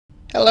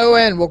Hello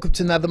and welcome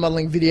to another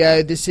modelling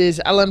video. This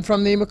is Alan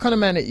from the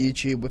Man at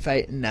YouTube with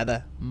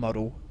another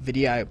model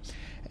video.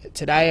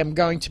 Today I'm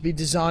going to be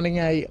designing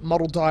a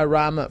model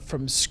diorama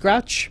from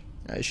scratch,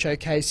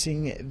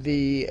 showcasing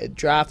the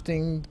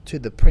drafting to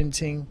the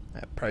printing,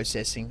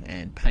 processing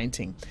and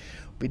painting.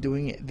 We'll be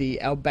doing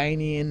the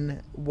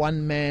Albanian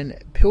one-man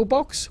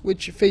pillbox,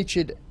 which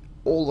featured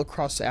all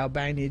across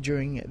Albania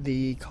during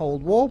the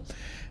Cold War,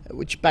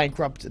 which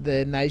bankrupted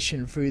the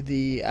nation through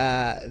the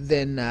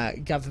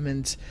then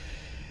government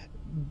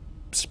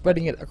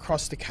spreading it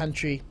across the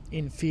country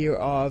in fear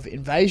of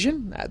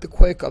invasion. The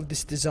quirk of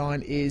this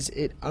design is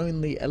it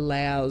only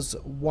allows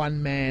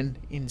one man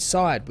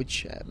inside,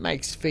 which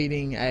makes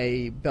feeding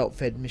a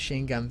belt-fed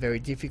machine gun very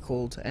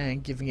difficult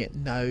and giving it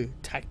no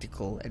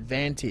tactical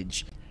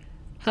advantage.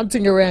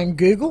 Hunting around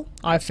Google,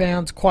 I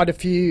found quite a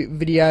few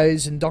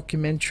videos and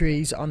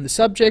documentaries on the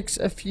subjects,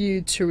 a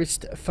few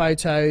tourist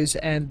photos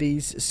and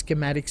these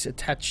schematics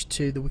attached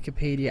to the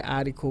Wikipedia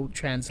article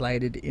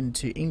translated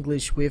into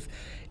English with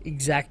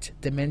exact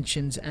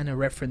dimensions and a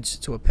reference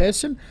to a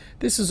person.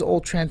 This is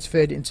all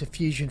transferred into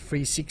Fusion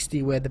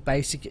 360 where the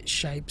basic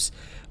shapes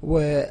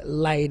were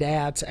laid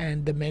out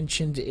and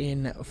dimensioned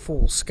in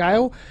full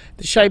scale.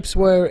 The shapes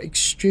were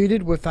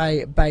extruded with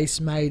a base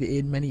made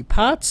in many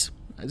parts,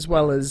 as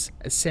well as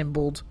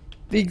assembled.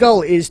 The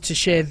goal is to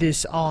share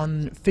this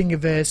on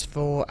Thingiverse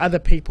for other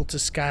people to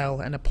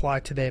scale and apply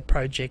to their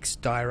projects,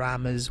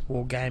 dioramas,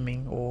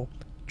 wargaming or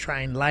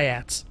train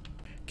layouts.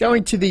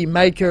 Going to the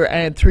Maker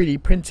and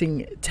 3D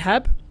Printing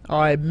tab,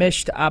 I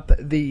meshed up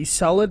the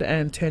solid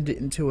and turned it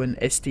into an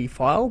SD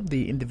file,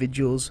 the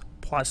individuals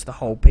plus the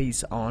whole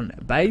piece on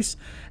base,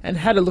 and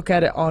had a look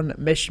at it on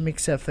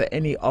meshmixer for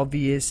any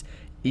obvious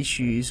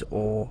issues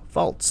or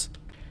faults.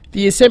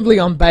 The assembly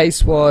on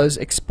base was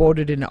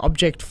exported in an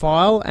object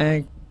file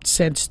and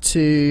sent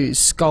to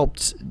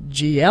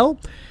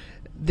SculptGL.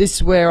 This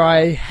is where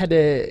I had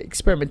a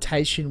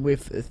experimentation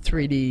with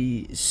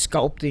 3D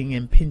sculpting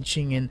and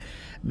pinching and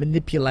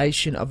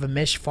manipulation of a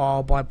mesh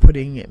file by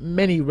putting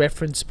many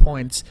reference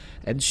points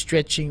and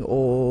stretching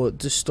or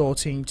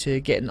distorting to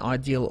get an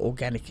ideal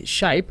organic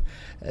shape.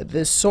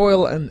 The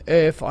soil and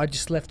earth, I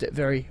just left it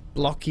very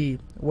blocky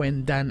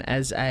when done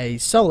as a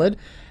solid,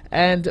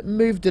 and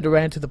moved it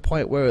around to the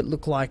point where it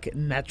looked like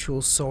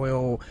natural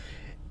soil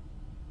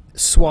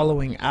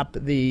swallowing up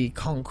the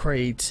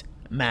concrete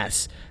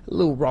mass.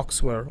 Little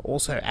rocks were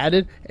also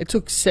added. It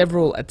took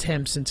several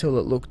attempts until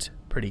it looked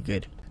pretty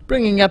good.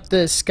 Bringing up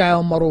the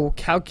scale model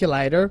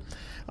calculator,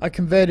 I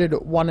converted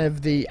one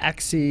of the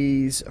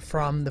axes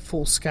from the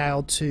full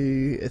scale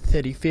to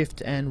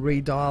 35th and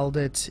redialed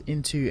it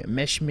into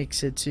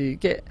meshmixer to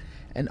get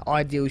an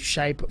ideal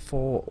shape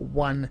for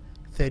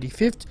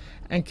 1/35th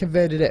and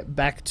converted it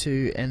back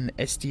to an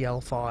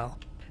STL file.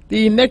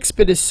 The next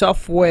bit of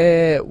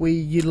software we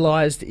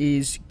utilized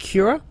is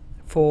Cura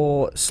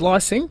for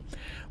slicing.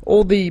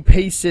 All the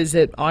pieces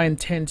that I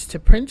intend to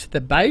print,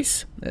 the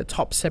base, the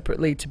top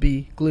separately to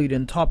be glued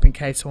on top in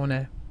case I want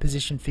to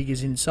position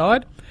figures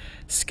inside.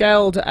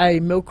 Scaled a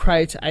milk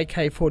crate,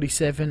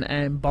 AK-47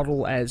 and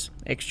bottle as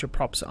extra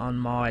props on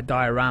my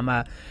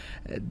diorama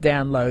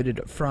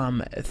downloaded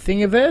from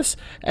Thingiverse,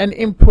 and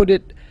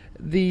inputted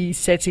the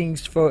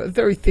settings for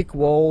very thick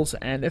walls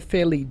and a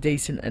fairly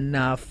decent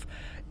enough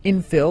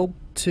infill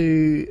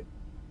to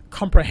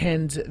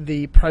comprehend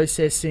the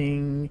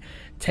processing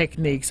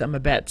techniques I'm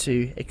about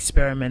to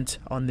experiment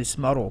on this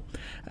model.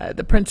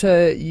 The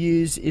printer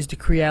used is the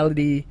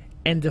Creality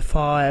Ender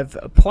 5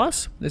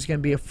 Plus. There's going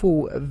to be a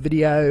full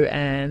video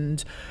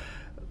and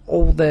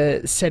all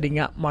the setting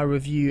up my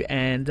review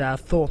and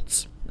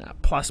thoughts,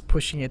 plus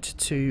pushing it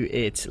to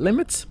its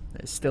limits.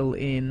 It's still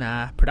in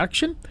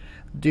production.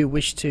 Do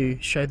wish to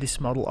show this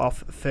model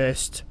off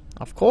first,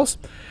 of course.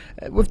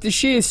 With the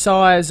sheer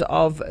size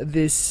of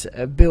this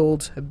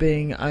build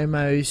being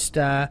almost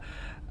a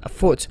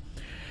foot,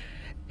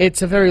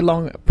 it's a very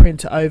long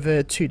print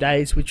over 2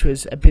 days, which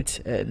was a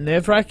bit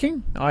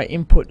nerve-wracking. I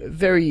input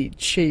very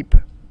cheap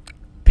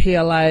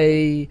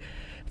PLA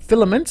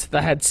filament that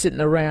I had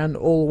sitting around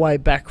all the way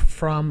back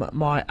from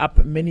my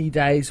Up Mini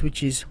days,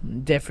 which is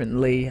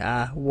definitely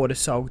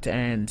water-soaked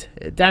and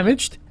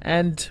damaged,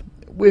 and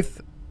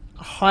with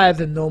higher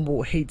than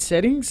normal heat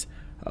settings,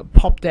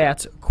 popped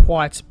out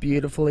quite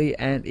beautifully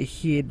and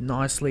adhered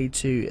nicely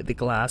to the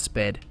glass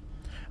bed.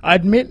 I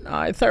admit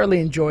I thoroughly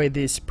enjoy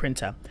this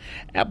printer.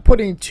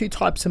 Outputting two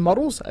types of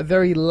models, a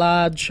very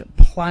large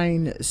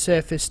plain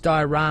surface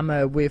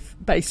diorama with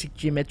basic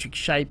geometric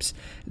shapes,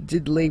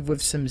 did leave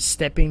with some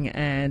stepping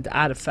and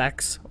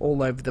artifacts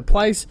all over the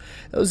place.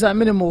 There was a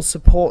minimal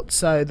support,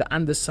 so the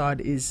underside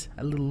is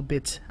a little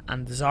bit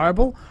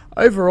undesirable.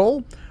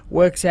 Overall,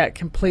 works out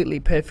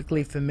completely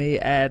perfectly for me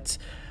at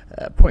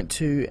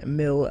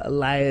 0.2mm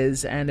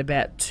layers and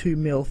about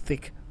 2mm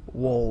thick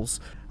walls.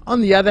 On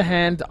the other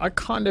hand, I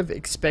kind of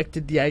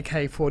expected the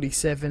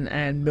AK-47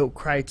 and milk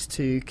crates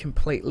to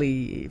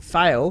completely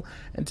fail,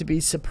 and to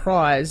be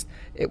surprised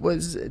it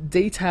was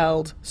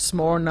detailed,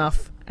 small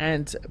enough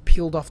and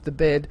peeled off the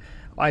bed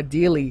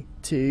ideally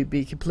to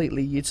be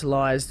completely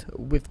utilized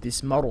with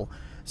this model.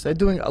 So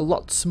doing a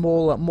lot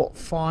smaller, more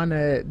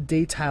finer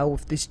detail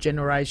with this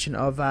generation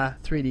of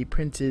 3D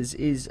printers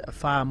is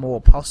far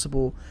more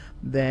possible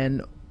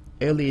than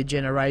earlier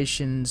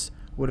generations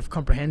would have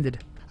comprehended.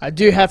 I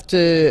do have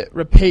to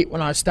repeat,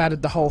 when I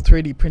started the whole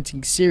 3D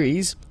printing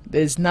series,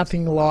 there's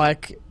nothing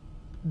like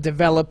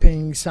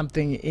developing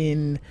something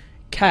in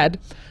CAD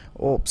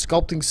or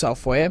sculpting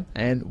software,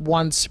 and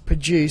once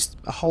produced,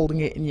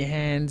 holding it in your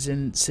hands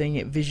and seeing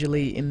it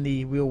visually in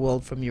the real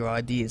world from your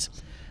ideas.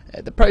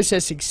 The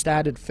processing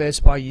started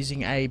first by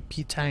using a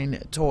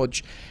butane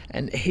torch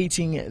and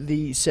heating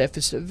the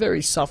surface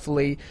very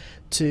softly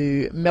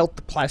to melt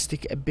the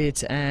plastic a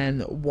bit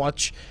and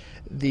watch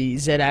the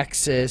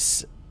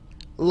Z-axis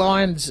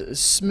lines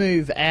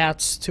smooth out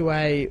to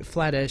a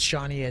flatter,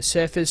 shinier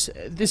surface.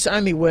 This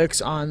only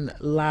works on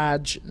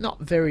large, not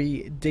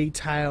very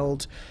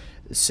detailed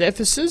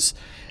surfaces.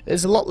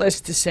 There's a lot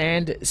less to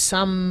sand.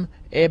 Some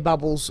air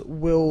bubbles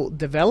will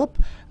develop.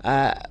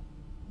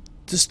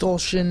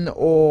 Distortion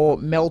or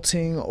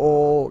melting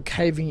or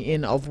caving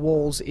in of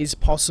walls is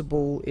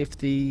possible if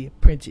the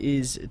print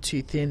is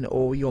too thin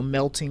or you're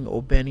melting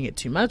or burning it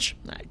too much.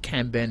 It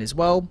can burn as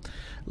well.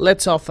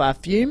 Lets off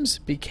fumes.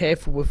 Be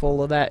careful with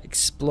all of that.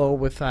 Explore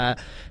with a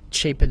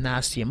cheaper,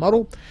 nastier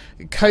model.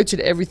 Coated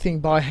everything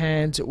by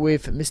hand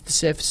with Mr.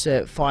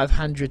 Surfacer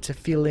 500 to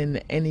fill in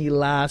any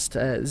last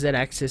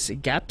Z-axis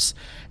gaps,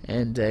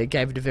 and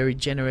gave it a very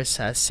generous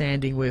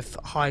sanding with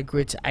high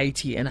grit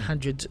 80 and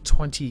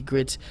 120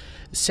 grit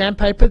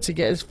sandpaper to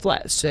get as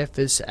flat a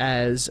surface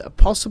as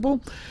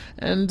possible,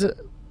 and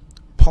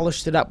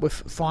polished it up with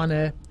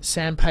finer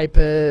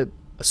sandpaper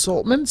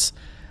assortments,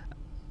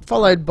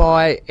 followed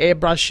by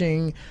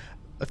airbrushing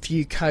a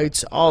few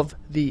coats of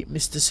the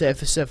Mr.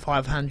 Surfacer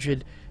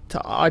 500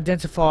 to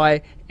identify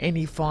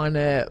any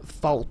finer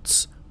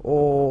faults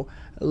or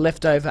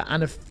leftover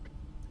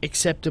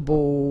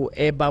unacceptable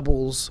air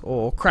bubbles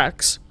or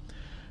cracks.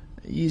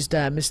 Used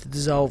Mr.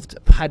 Dissolved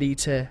putty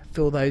to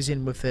fill those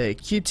in with a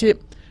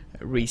Q-tip,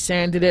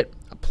 resanded it,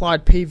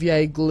 applied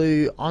PVA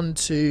glue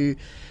onto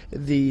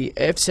the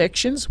earth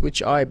sections,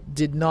 which I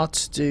did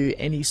not do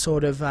any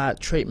sort of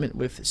treatment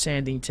with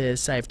sanding to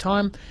save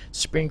time,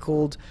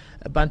 sprinkled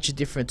a bunch of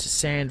different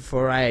sand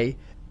for a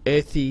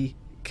earthy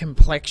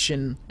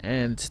complexion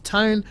and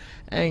tone,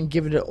 and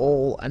given it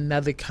all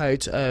another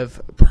coat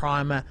of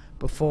primer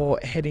before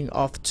heading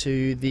off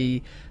to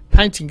the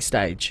painting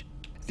stage.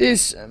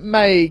 This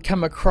may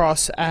come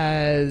across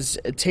as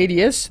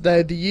tedious,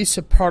 though the use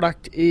of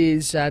product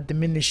is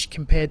diminished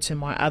compared to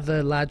my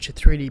other larger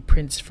 3D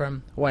prints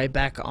from way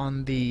back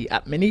on the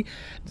Up Mini.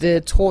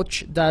 The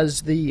torch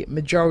does the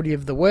majority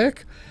of the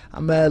work.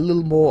 I'm a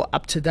little more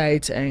up to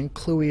date and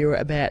cluier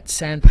about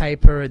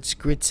sandpaper, its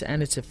grits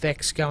and its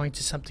effects, going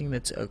to something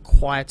that's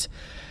quite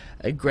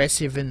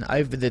aggressive and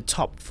over the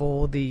top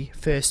for the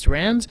first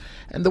round.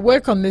 And the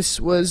work on this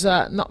was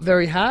not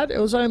very hard. It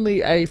was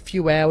only a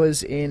few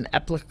hours in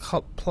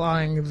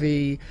applying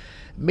the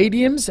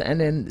mediums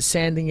and then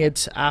sanding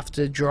it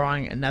after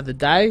drying another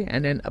day,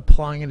 and then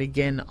applying it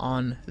again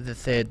on the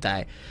third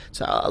day.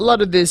 So a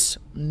lot of this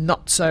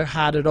not so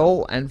hard at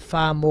all, and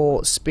far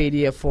more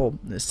speedier for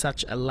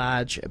such a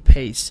large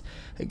piece.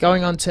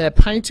 Going on to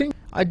painting,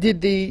 I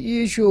did the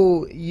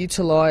usual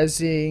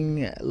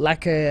utilizing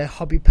lacquer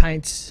hobby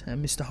paints,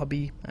 Mr.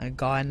 Hobby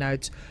guy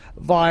notes,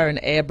 via an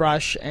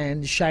airbrush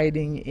and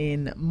shading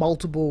in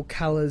multiple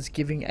colors,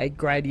 giving a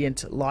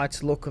gradient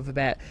light look of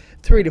about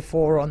 3 to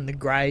 4 on the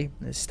grey,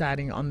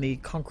 starting on the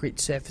concrete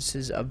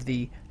surfaces of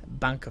the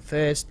bunker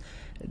first,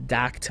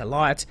 dark to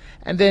light,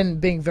 and then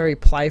being very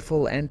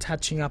playful and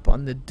touching up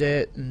on the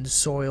dirt and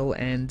soil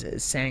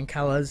and sand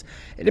colors.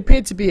 It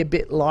appeared to be a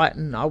bit light,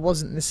 and I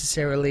wasn't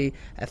necessarily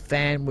a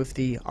fan with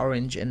the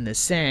orange and the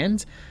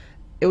sand.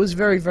 It was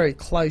very, very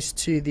close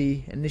to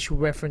the initial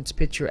reference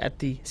picture at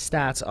the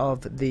start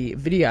of the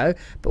video,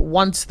 but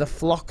once the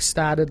flock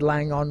started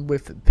laying on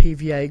with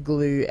PVA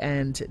glue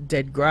and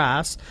dead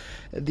grass,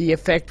 the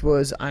effect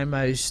was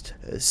almost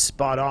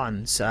spot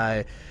on.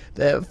 So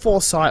the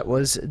foresight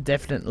was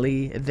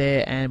definitely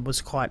there and was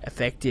quite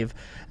effective.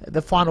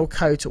 The final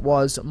coat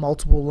was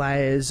multiple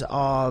layers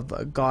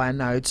of Gaia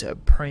Note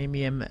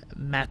Premium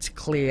Matte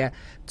Clear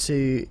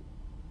to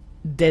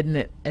deaden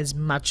it as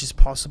much as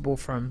possible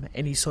from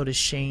any sort of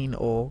sheen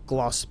or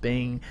gloss,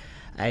 being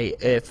a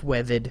earth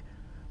weathered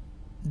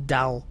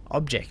dull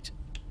object.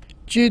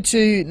 Due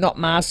to not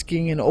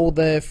masking and all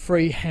the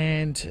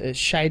freehand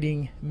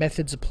shading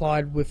methods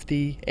applied with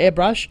the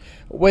airbrush,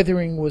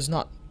 weathering was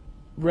not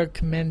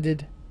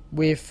recommended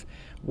with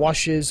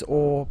washes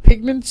or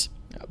pigments.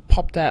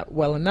 Popped out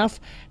well enough.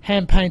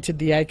 Hand painted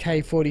the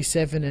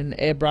AK-47 and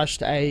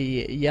airbrushed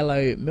a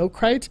yellow milk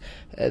crate.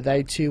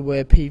 They too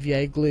were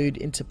PVA glued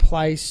into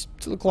place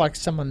to look like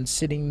someone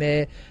sitting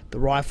there, the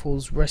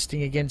rifles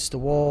resting against the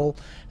wall,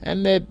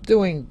 and they're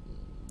doing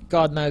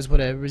God knows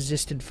what a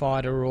resistant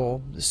fighter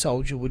or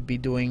soldier would be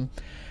doing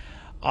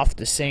off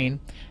the scene.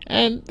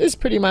 And this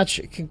pretty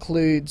much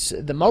concludes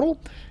the model.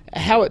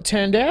 How it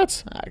turned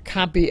out, I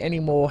can't be any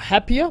more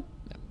happier.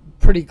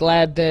 pretty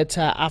glad that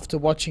after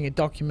watching a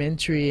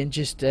documentary and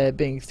just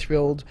being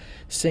thrilled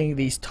seeing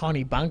these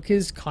tiny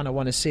bunkers, kind of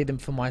want to see them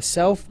for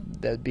myself.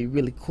 That would be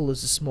really cool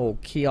as a small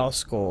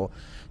kiosk or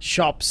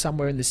shop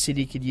somewhere in the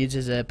city could use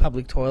as a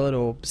public toilet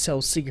or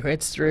sell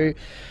cigarettes through.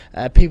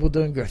 People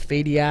doing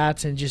graffiti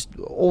art and just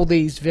all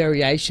these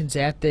variations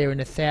out there in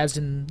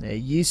 1,000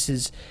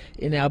 uses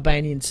in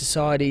Albanian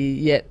society,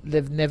 yet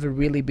they've never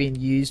really been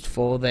used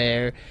for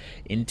their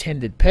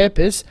intended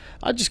purpose.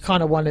 I just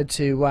kind of wanted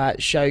to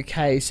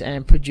showcase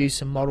and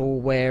produce a model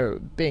where,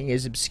 being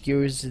as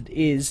obscure as it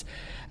is,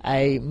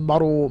 a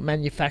model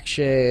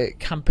manufacture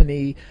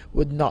company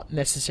would not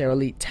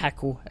necessarily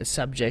tackle a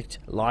subject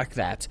like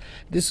that.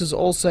 This was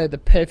also the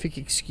perfect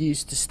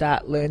excuse to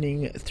start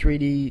learning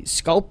 3D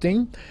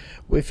sculpting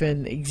with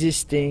an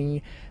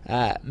existing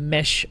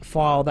mesh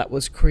file that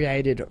was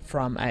created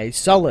from a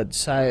solid.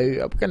 So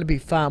I'm going to be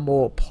far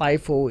more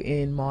playful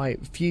in my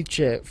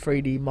future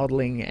 3D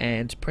modeling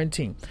and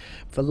printing.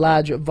 For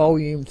large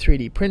volume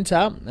 3D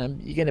printer,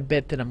 you're going to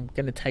bet that I'm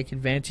going to take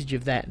advantage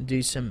of that and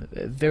do some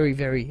very,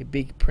 very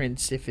big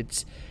prints if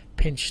it's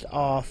pinched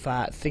off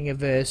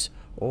Thingiverse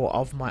or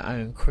of my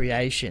own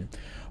creation.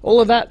 All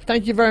of that,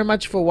 thank you very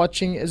much for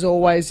watching. As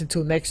always,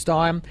 until next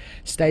time,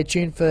 stay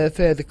tuned for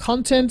further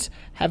content.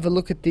 Have a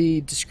look at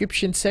the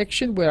description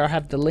section where I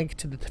have the link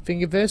to the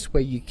Thingiverse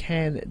where you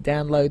can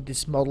download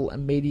this model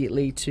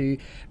immediately to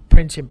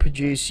print and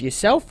produce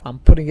yourself. I'm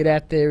putting it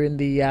out there in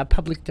the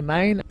public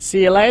domain.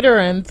 See you later,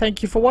 and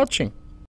thank you for watching.